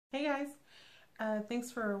Hey guys,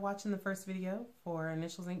 thanks for watching the first video for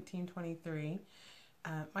Initials Inc. Team 23.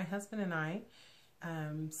 My husband and I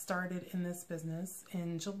started in this business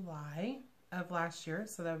in July of last year,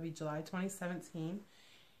 so that would be July 2017,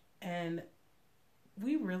 and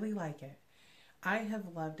we really like it. I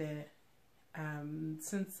have loved it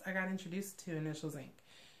since I got introduced to Initials Inc.,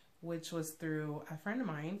 which was through a friend of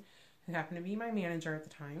mine who happened to be my manager at the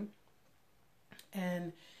time,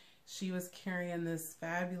 and she was carrying this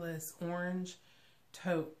fabulous orange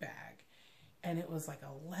tote bag, and it was like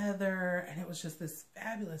a leather, and it was just this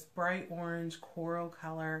fabulous bright orange coral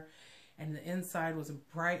color, and the inside was a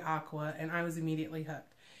bright aqua, and I was immediately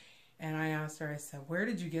hooked. And I asked her, I said, "Where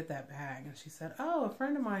did you get that bag?" And she said, "Oh, a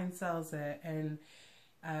friend of mine sells it." And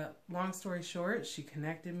long story short, she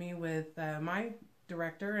connected me with my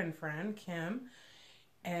director and friend, Kim,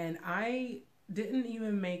 and I didn't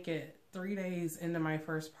even make it 3 days into my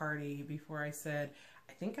first party before I said,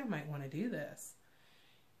 "I think I might want to do this."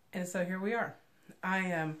 And so here we are.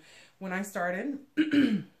 When I started,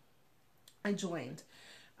 I joined.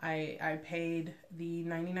 I paid the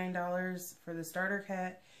 $99 for the starter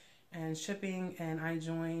kit and shipping, and I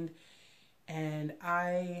joined, and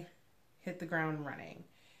I hit the ground running.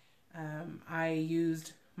 I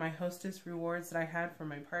used my hostess rewards that I had for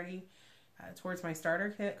my party towards my starter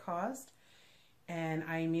kit cost, and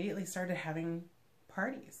I immediately started having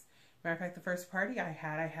parties. Matter of fact, the first party I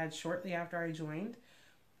had shortly after I joined,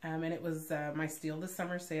 and it was my Steal the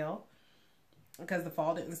Summer sale, because the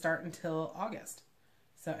fall didn't start until August.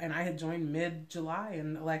 So, and I had joined mid-July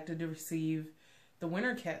and elected to receive the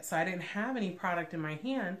winter kit, so I didn't have any product in my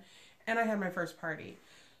hand, and I had my first party.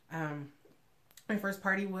 My first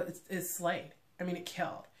party is slayed. I mean, it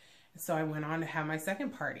killed. So I went on to have my second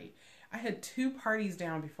party. I had 2 parties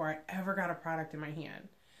down before I ever got a product in my hand.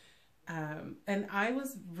 And I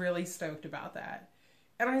was really stoked about that.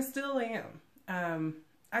 And I still am.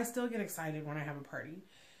 I still get excited when I have a party.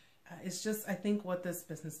 It's just, I think, what this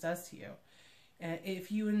business does to you.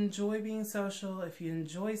 If you enjoy being social, if you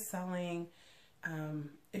enjoy selling,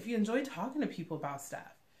 if you enjoy talking to people about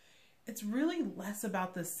stuff, it's really less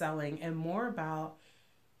about the selling and more about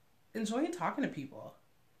enjoying talking to people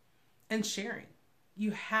and sharing.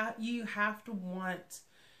 You have to want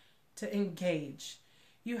to engage.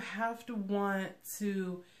 You have to want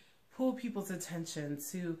to pull people's attention,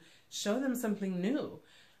 to show them something new.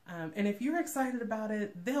 And if you're excited about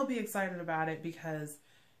it, they'll be excited about it, because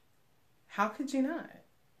how could you not?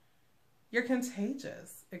 You're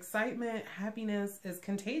contagious. Excitement, happiness is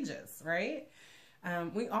contagious, right?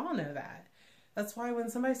 We all know that. That's why when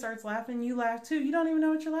somebody starts laughing, you laugh too. You don't even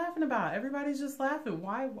know what you're laughing about. Everybody's just laughing.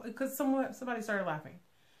 Why? Because somebody started laughing.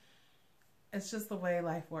 It's just the way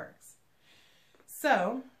life works.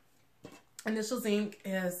 So, Initials Inc.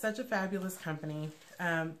 is such a fabulous company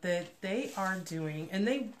that they are doing, and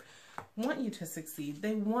they want you to succeed.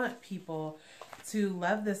 They want people to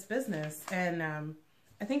love this business, and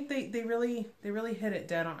I think they really hit it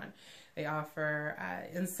dead on. They offer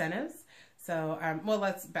incentives. So, well,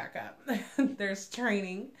 let's back up. There's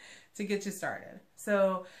training to get you started.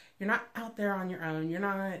 So you're not out there on your own. You're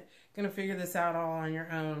not going to figure this out all on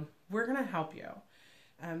your own. We're going to help you.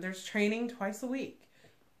 There's training twice a week.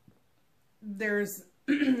 There's,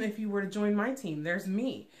 if you were to join my team, there's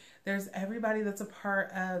me. There's everybody that's a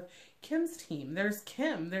part of Kim's team. There's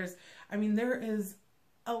Kim. There is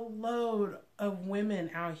a load of women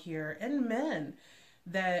out here and men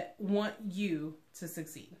that want you to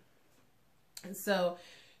succeed. And so,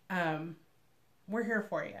 we're here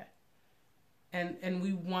for you, and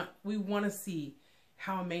we want to see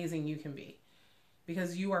how amazing you can be,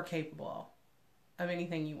 because you are capable of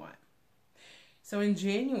anything you want. So in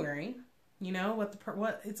January, you know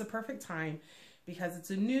it's a perfect time, because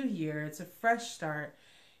it's a new year, it's a fresh start,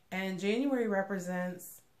 and January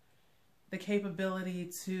represents the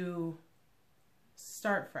capability to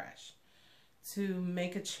start fresh, to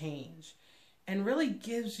make a change, and really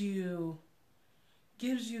gives you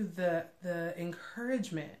the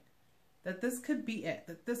encouragement that this could be it,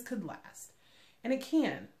 that this could last. And it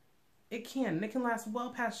can last well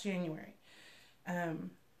past January.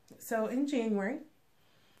 So in January,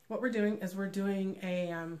 what we're doing is we're doing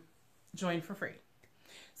a join for free.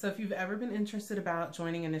 So if you've ever been interested about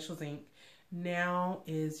joining Initials Inc., now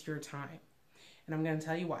is your time. And I'm going to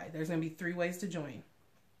tell you why. There's going to be 3 ways to join.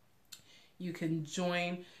 You can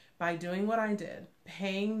join by doing what I did,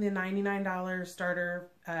 paying the $99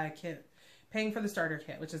 starter kit, paying for the starter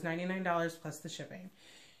kit, which is $99 plus the shipping.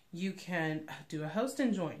 You can do a host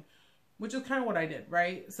and join, which is kind of what I did,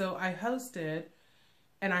 right? So I hosted,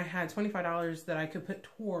 and I had $25 that I could put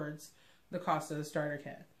towards the cost of the starter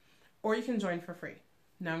kit. Or you can join for free.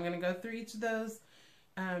 Now I'm going to go through each of those,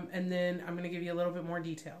 and then I'm going to give you a little bit more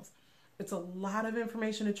details. It's a lot of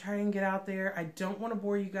information to try and get out there. I don't want to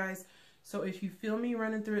bore you guys, so if you feel me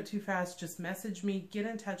running through it too fast, just message me, get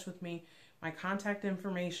in touch with me. My contact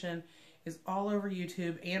information is all over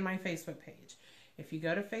YouTube and my Facebook page. If you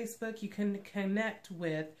go to Facebook, you can connect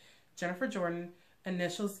with Jennifer Jordan,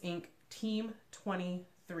 Initials Inc. Team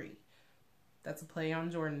 23. That's a play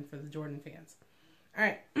on Jordan for the Jordan fans. All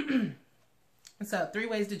right. So 3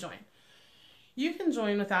 ways to join. You can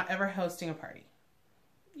join without ever hosting a party.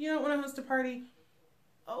 You don't want to host a party?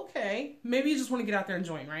 Okay. Maybe you just want to get out there and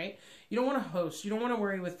join, right? You don't want to host. You don't want to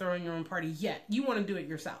worry with throwing your own party yet. You want to do it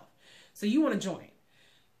yourself. So you want to join.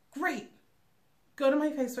 Great. Go to my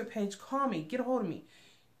Facebook page. Call me. Get a hold of me.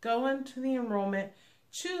 Go into the enrollment.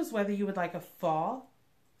 Choose whether you would like a fall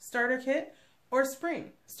starter kit or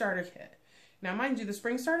spring starter kit. Now, mind you, the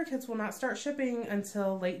spring starter kits will not start shipping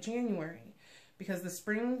until late January because the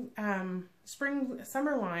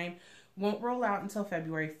summer line won't roll out until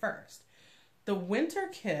February 1st. The winter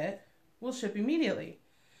kit will ship immediately.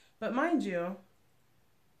 But mind you,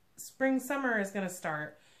 summer is going to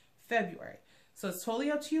start February. So it's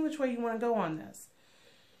totally up to you which way you want to go on this.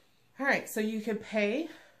 All right, so you could pay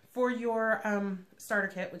for your starter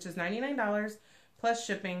kit, which is $99 plus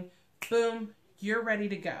shipping. Boom, you're ready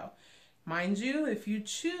to go. Mind you, if you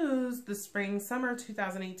choose the spring-summer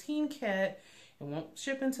 2018 kit, it won't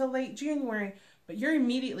ship until late January, but you're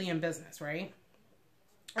immediately in business, right?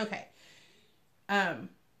 Okay.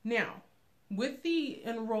 Now, with the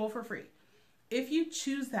enroll for free, if you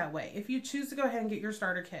choose that way, if you choose to go ahead and get your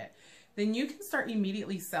starter kit, then you can start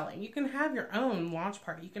immediately selling. You can have your own launch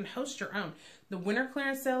party. You can host your own. The winter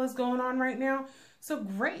clearance sale is going on right now. So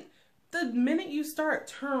great. The minute you start,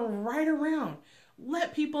 turn right around.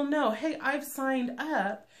 Let people know, hey, I've signed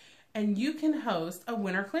up and you can host a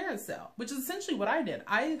winter clearance sale, which is essentially what I did.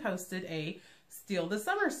 I hosted a Steal the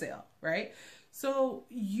Summer sale, right? So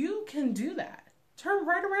you can do that. Turn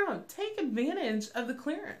right around. Take advantage of the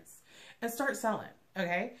clearance and start selling,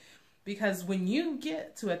 okay? Because when you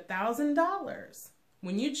get to $1,000,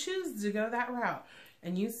 when you choose to go that route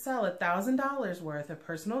and you sell $1,000 worth of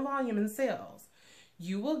personal volume in sales,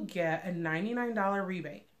 you will get a $99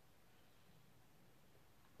 rebate.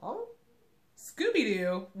 Oh,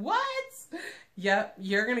 Scooby-Doo, what? Yep,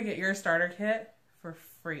 you're going to get your starter kit for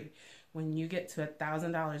free when you get to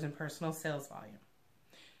 $1,000 in personal sales volume.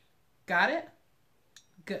 Got it?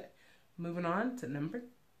 Good. Moving on to number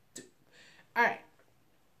 2. All right.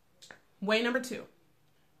 Way number 2,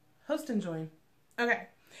 host and join. Okay,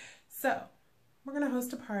 so we're going to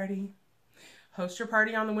host a party. Host your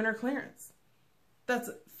party on the winter clearance. That's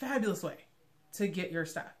a fabulous way to get your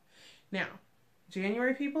stuff. Now,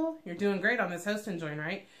 January people, you're doing great on this host and join,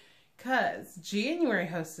 right? Because January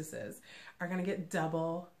hostesses are going to get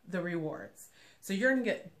double the rewards. So you're going to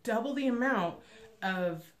get double the amount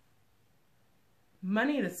of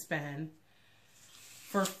money to spend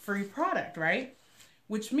for free product, right?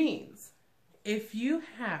 Which means if you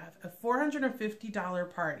have a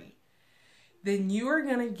 $450 party, then you are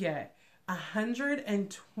going to get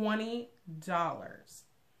 $120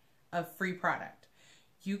 of free product.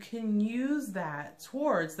 You can use that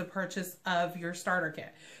towards the purchase of your starter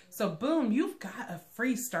kit. So boom, you've got a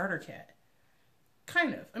free starter kit.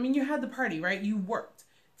 Kind of. I mean, you had the party, right? You worked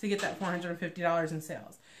to get that $450 in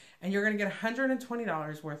sales. And you're going to get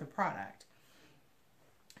 $120 worth of product.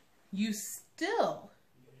 You still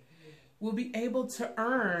will be able to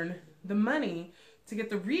earn the money to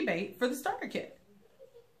get the rebate for the starter kit.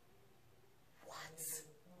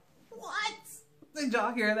 What? Did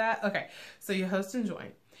y'all hear that? Okay, so you host and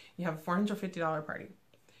join. You have a $450 party.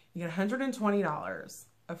 You get $120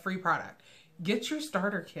 of free product. Get your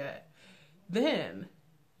starter kit. Then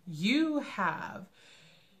you sell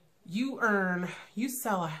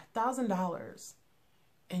 $1,000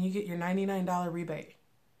 and you get your $99 rebate.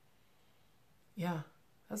 Yeah,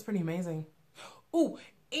 that's pretty amazing. Oh,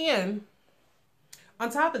 and on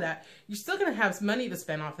top of that, you're still going to have some money to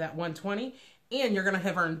spend off that $120, and you're going to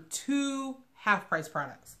have earned 2 half-price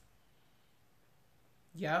products.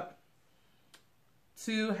 Yep.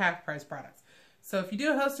 2 half-price products. So if you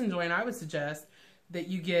do a host and join, I would suggest that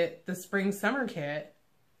you get the spring-summer kit,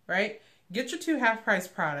 right? Get your 2 half-price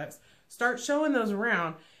products, start showing those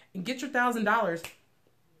around, and get your $1,000.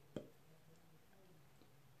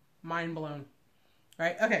 Mind blown.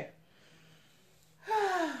 Right? Okay.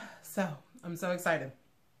 So, I'm so excited.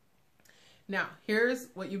 Now, here's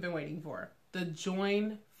what you've been waiting for. The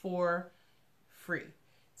join for free.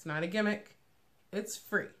 It's not a gimmick. It's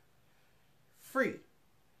free. Free.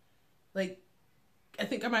 Like, I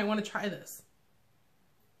think I might want to try this.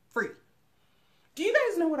 Free. Do you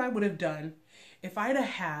guys know what I would have done if I'd have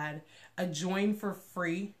had a join for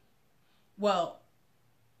free? Well,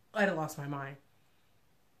 I'd have lost my mind.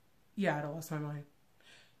 Yeah, I'd have lost my mind.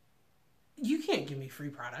 You can't give me free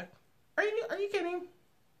product. Are you kidding?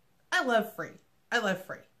 I love free. I love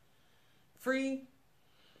free.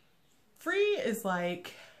 Free is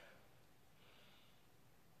like,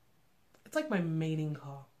 it's like my mating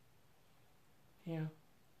call. Yeah.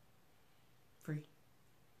 Free.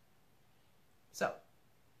 So,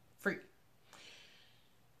 free.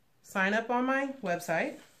 Sign up on my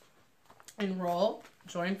website. Enroll.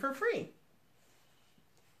 Join for free.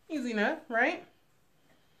 Easy enough, right?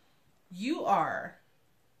 You are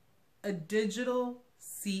a digital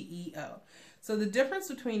CEO. So the difference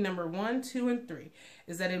between number 1, 2, and 3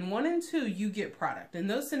 is that in 1 and 2, you get product. In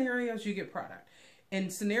those scenarios, you get product. In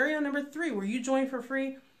scenario number 3, where you join for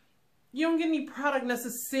free, you don't get any product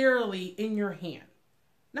necessarily in your hand.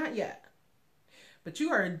 Not yet. But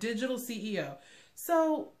you are a digital CEO.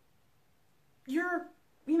 So you're,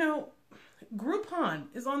 Groupon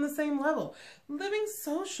is on the same level. Living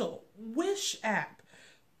Social, Wish app.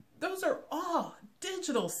 Those are all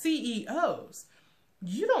digital CEOs.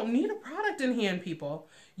 You don't need a product in hand, people.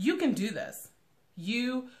 You can do this.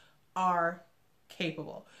 You are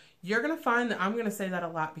capable. You're going to find that I'm going to say that a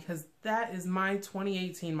lot because that is my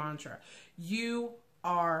 2018 mantra. You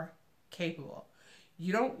are capable.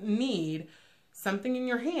 You don't need something in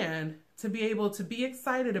your hand to be able to be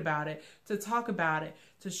excited about it, to talk about it,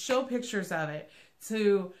 to show pictures of it,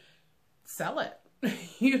 to sell it.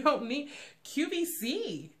 You don't need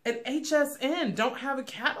QVC and HSN don't have a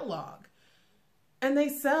catalog. And they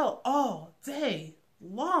sell all day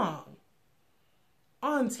long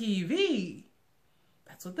on TV.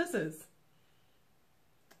 That's what this is.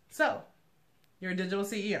 So, you're a digital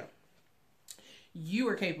CEO. You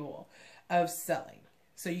are capable of selling.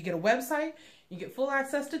 So you get a website, you get full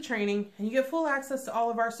access to training, and you get full access to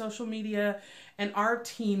all of our social media and our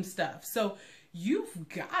team stuff. So you've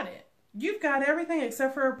got it. You've got everything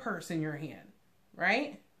except for a purse in your hand,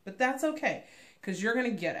 right? But that's okay, because you're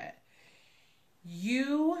going to get it.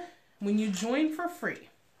 When you join for free,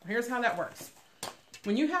 here's how that works.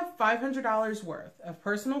 When you have $500 worth of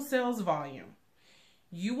personal sales volume,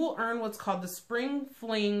 you will earn what's called the Spring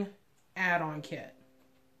Fling add-on kit.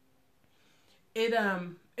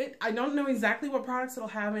 I don't know exactly what products it'll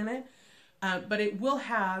have in it, but it will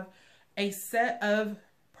have a set of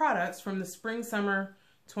products from the Spring Summer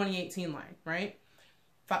 2018 line, right?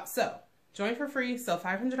 So, join for free, sell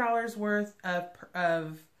 $500 worth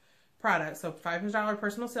of products, so $500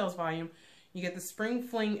 personal sales volume. You get the Spring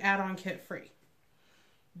Fling add-on kit free.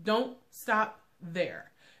 Don't stop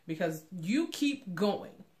there, because you keep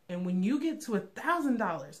going. And when you get to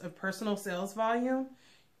 $1,000 of personal sales volume,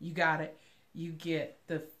 you got it. You get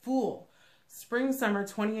the full Spring Summer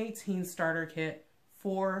 2018 starter kit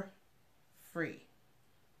for free,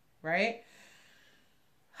 right?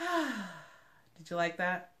 Did you like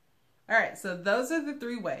that? All right, so those are the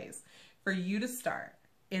 3 ways for you to start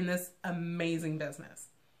in this amazing business.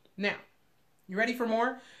 Now, you ready for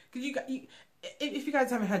more? Because if you guys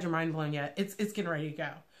haven't had your mind blown yet, it's getting ready to go.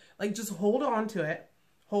 Like, just hold on to it.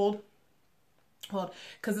 Hold,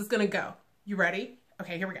 because it's going to go. You ready?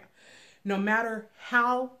 Okay, here we go. No matter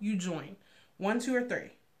how you join, 1, 2, or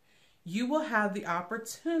 3, you will have the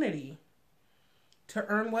opportunity to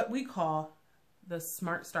earn what we call the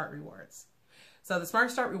Smart Start Rewards. So the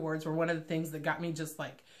Smart Start Rewards were one of the things that got me just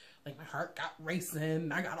like my heart got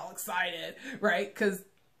racing. I got all excited, right? Because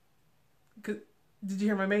did you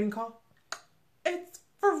hear my mating call? It's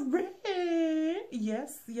free.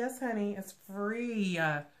 Yes, honey. It's free.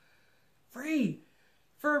 Free.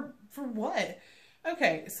 For what?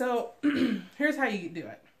 Okay, so here's how you do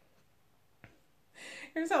it.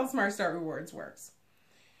 Here's how Smart Start Rewards works.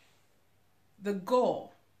 The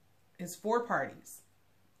goal is 4 parties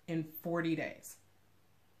in 40 days.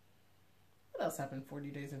 What else happened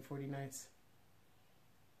 40 days and 40 nights?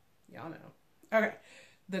 Y'all know. Okay,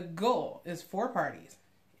 the goal is 4 parties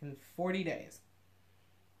in 40 days.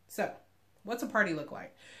 So, what's a party look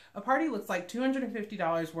like? A party looks like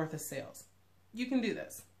 $250 worth of sales. You can do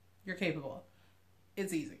this. You're capable.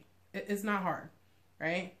 It's easy. It's not hard,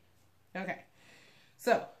 right? Okay.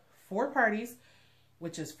 So, 4 parties,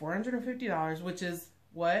 which is $450, which is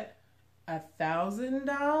what?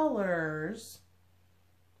 $1,000.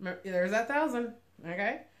 There's that 1,000,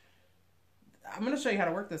 okay? I'm going to show you how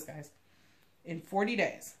to work this, guys. In 40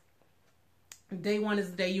 days. Day 1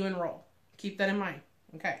 is the day you enroll. Keep that in mind,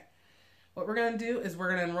 okay? What we're going to do is we're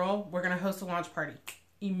going to enroll. We're going to host a launch party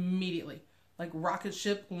immediately. Like rocket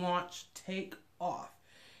ship launch, take off.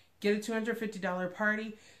 Get a $250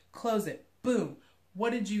 party, close it. Boom.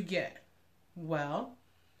 What did you get? Well,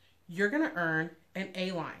 you're going to earn an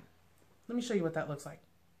A line. Let me show you what that looks like.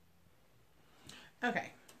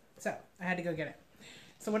 Okay, so I had to go get it.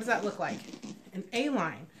 So what does that look like? An A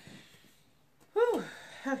line. Whew,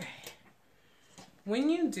 okay. When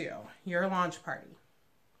you do your launch party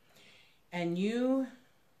and you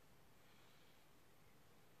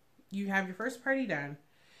have your first party done,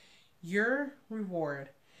 your reward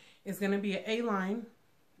is going to be an A line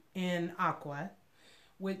in aqua,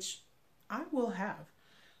 which I will have.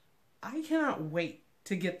 I cannot wait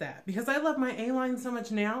to get that because I love my A line so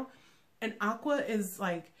much now, and aqua is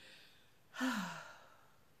like,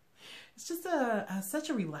 it's just such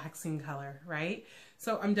a relaxing color, right?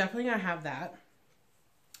 So I'm definitely going to have that.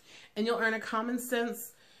 And you'll earn a common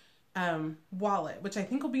sense wallet, which I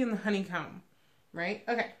think will be in the honeycomb, right?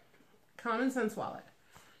 Okay, common sense wallet.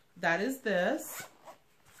 That is this.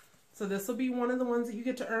 So this will be one of the ones that you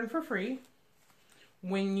get to earn for free.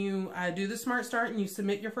 When you do the Smart Start and you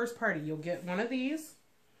submit your first party, you'll get one of these.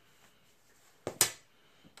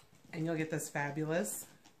 And you'll get this fabulous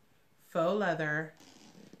faux leather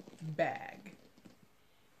bag.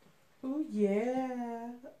 Oh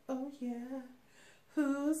yeah, oh yeah.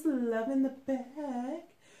 Who's loving the bag?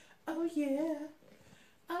 Oh yeah,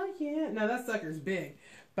 oh yeah. Now that sucker's big,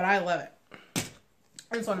 but I love it.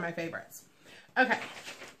 It's one of my favorites. Okay,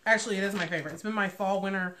 actually it is my favorite. It's been my fall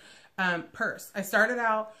winter purse. I started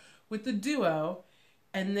out with the Duo,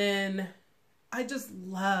 and then I just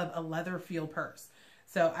love a leather feel purse.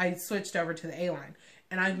 So I switched over to the A-line,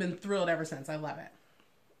 and I've been thrilled ever since. I love it.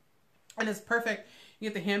 And it's perfect. You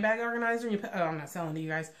get the handbag organizer, and you put, oh, I'm not selling to you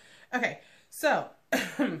guys. Okay, so,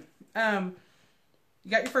 you got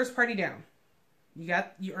your first party down.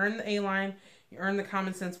 You earned the A-line, you earned the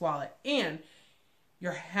common sense wallet, and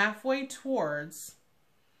you're halfway towards,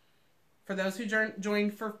 for those who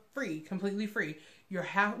joined for free, completely free, you're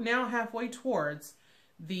now halfway towards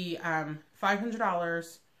the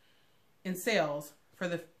 $500 in sales for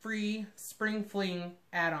the free Spring Fling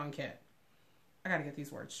add-on kit. I gotta get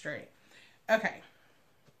these words straight. Okay.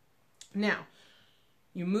 Now,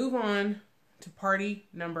 you move on to party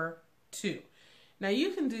number 2. Now,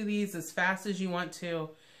 you can do these as fast as you want to,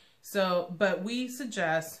 but we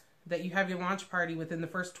suggest that you have your launch party within the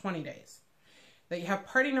first 20 days. That you have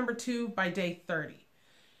party number 2 by day 30.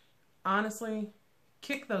 Honestly,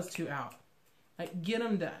 kick those 2 out. Like, get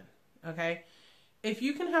them done, okay? If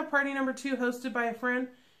you can have party number 2 hosted by a friend,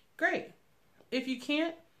 great. If you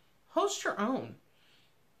can't, host your own.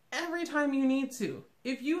 Every time you need to.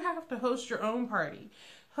 If you have to host your own party,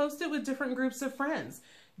 host it with different groups of friends,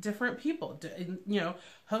 different people. You know,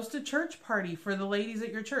 host a church party for the ladies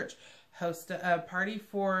at your church. Host a party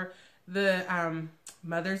for the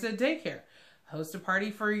mothers at daycare. Host a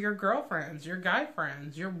party for your girlfriends, your guy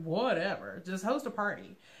friends, your whatever. Just host a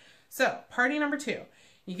party. So, party number 2.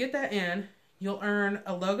 You get that in. You'll earn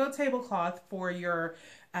a logo tablecloth for your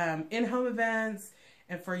in-home events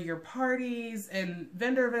and for your parties and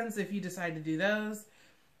vendor events if you decide to do those.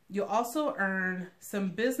 You'll also earn some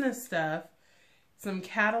business stuff, some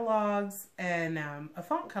catalogs, and a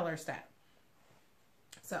font color stat.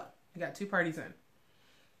 So, you got 2 parties in.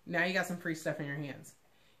 Now you got some free stuff in your hands.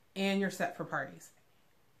 And you're set for parties.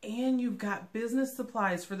 And you've got business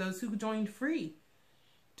supplies for those who joined free.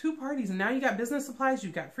 2 parties, and now you got business supplies,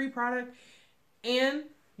 you've got free product, and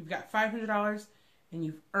you've got $500, and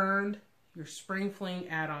you've earned your Spring Fling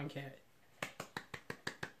add-on kit.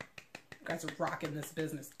 You guys are rocking this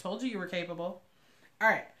business. Told you were capable. All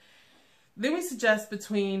right. Then we suggest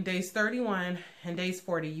between days 31 and days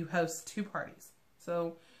 40, you host 2 parties.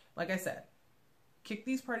 So, like I said, kick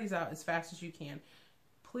these parties out as fast as you can.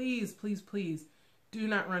 Please, please, please do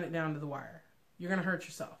not run it down to the wire. You're going to hurt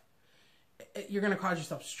yourself. You're going to cause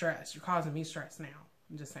yourself stress. You're causing me stress now.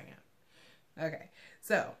 I'm just saying. Okay.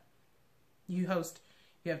 So, you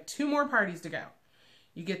have 2 more parties to go.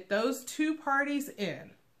 You get those 2 parties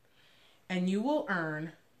in, and you will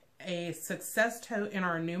earn a success tote in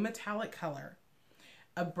our new metallic color,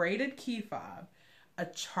 a braided key fob, a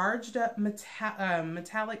charged up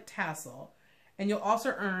metallic tassel, and you'll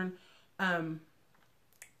also earn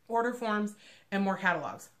order forms and more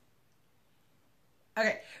catalogs.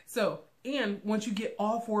 Okay, so, and once you get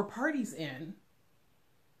all 4 parties in,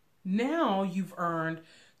 now you've earned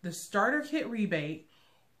the starter kit rebate,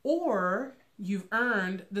 or you've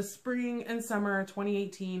earned the spring and summer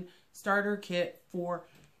 2018 starter kit for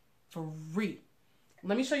free.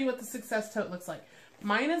 Let me show you what the success tote looks like.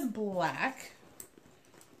 Mine is black,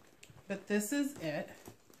 but this is it.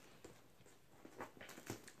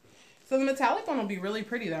 So the metallic one will be really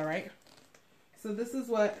pretty though, right? So this is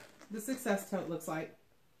what the success tote looks like.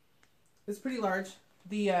 It's pretty large.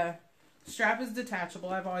 The strap is detachable.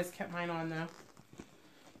 I've always kept mine on though.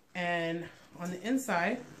 And on the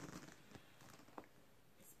inside,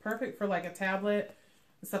 it's perfect for like a tablet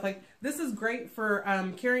and stuff like. This is great for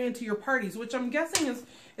carrying to your parties, which I'm guessing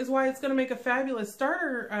is why it's going to make a fabulous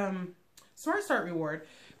starter Smart Start reward,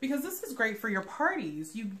 because this is great for your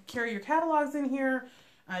parties. You carry your catalogs in here,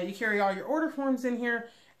 you carry all your order forms in here,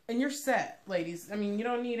 and you're set, ladies. I mean, you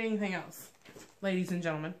don't need anything else, ladies and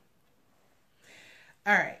gentlemen.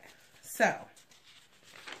 All right, so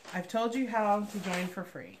I've told you how to join for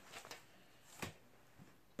free.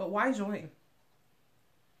 But why join?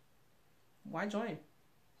 Why join?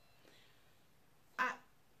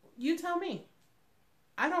 You tell me.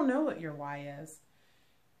 I don't know what your why is.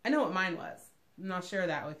 I know what mine was, and I'll share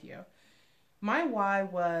that with you. My why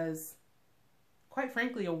was, quite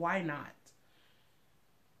frankly, a why not.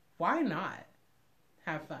 Why not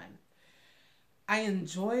have fun? I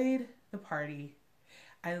enjoyed the party.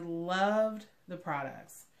 I loved the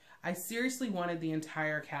products. I seriously wanted the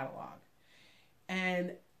entire catalog.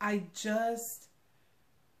 And I just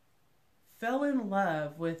fell in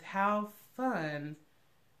love with how fun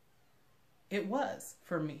it was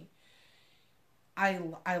for me. I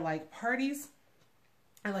like parties.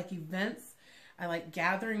 I like events. I like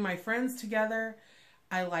gathering my friends together.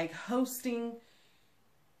 I like hosting.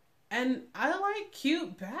 And I like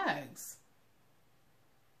cute bags.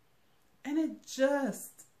 And it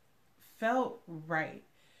just felt right.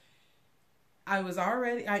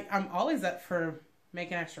 I'm always up for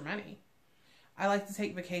making extra money. I like to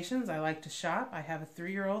take vacations. I like to shop. I have a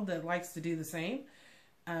 3-year-old that likes to do the same.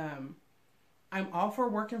 I'm all for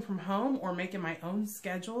working from home or making my own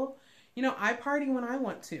schedule. You know, I party when I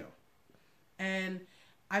want to. And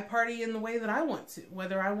I party in the way that I want to.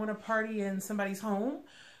 Whether I want to party in somebody's home,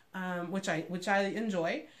 which I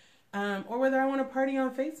enjoy, or whether I want to party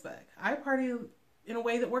on Facebook. I party in a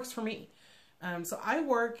way that works for me. So I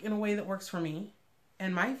work in a way that works for me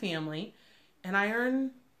and my family, and I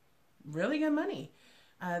earn really good money.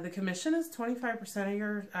 The commission is 25% of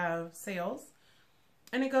your sales,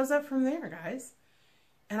 and it goes up from there, guys.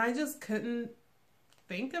 And I just couldn't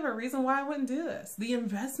think of a reason why I wouldn't do this. The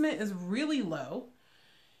investment is really low.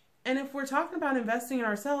 And if we're talking about investing in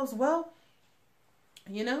ourselves, well,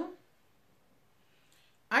 you know,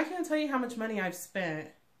 I can't tell you how much money I've spent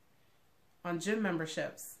on gym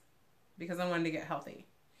memberships because I wanted to get healthy.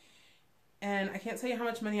 And I can't tell you how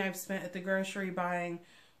much money I've spent at the grocery buying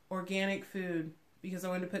organic food because I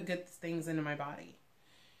wanted to put good things into my body.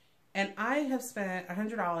 And I have spent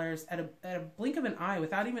 $100 at a blink of an eye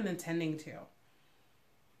without even intending to.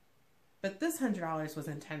 But this $100 was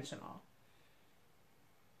intentional.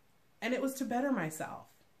 And it was to better myself,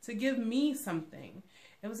 to give me something.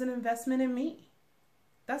 It was an investment in me.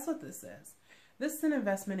 That's what this is. This is an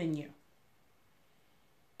investment in you.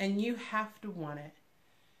 And you have to want it.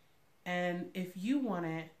 And if you want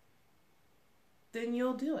it, then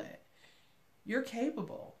you'll do it. You're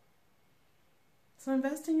capable. So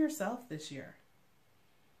invest in yourself this year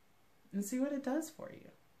and see what it does for you.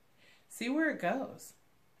 See where it goes.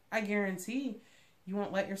 I guarantee you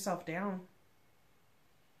won't let yourself down.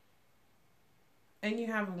 And you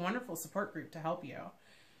have a wonderful support group to help you.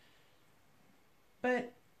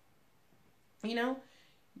 But, you know,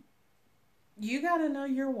 you got to know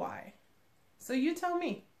your why. So you tell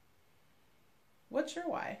me, what's your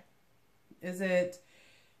why? Is it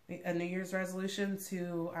a New Year's resolution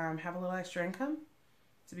to have a little extra income?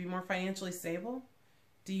 To be more financially stable?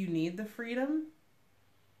 Do you need the freedom?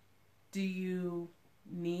 Do you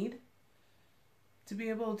need to be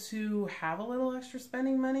able to have a little extra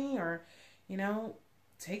spending money? Or, you know,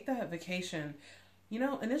 take that vacation. You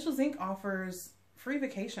know, Initials Inc. offers free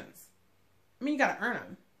vacations. I mean, you got to earn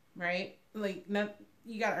them, right? Like,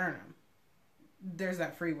 you got to earn them. There's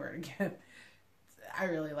that free word again. I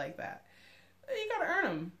really like that. You got to earn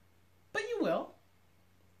them. But you will.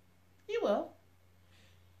 You will.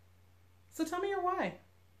 So tell me your why.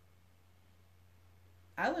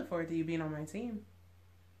 I look forward to you being on my team.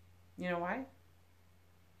 You know why?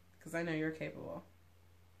 Because I know you're capable.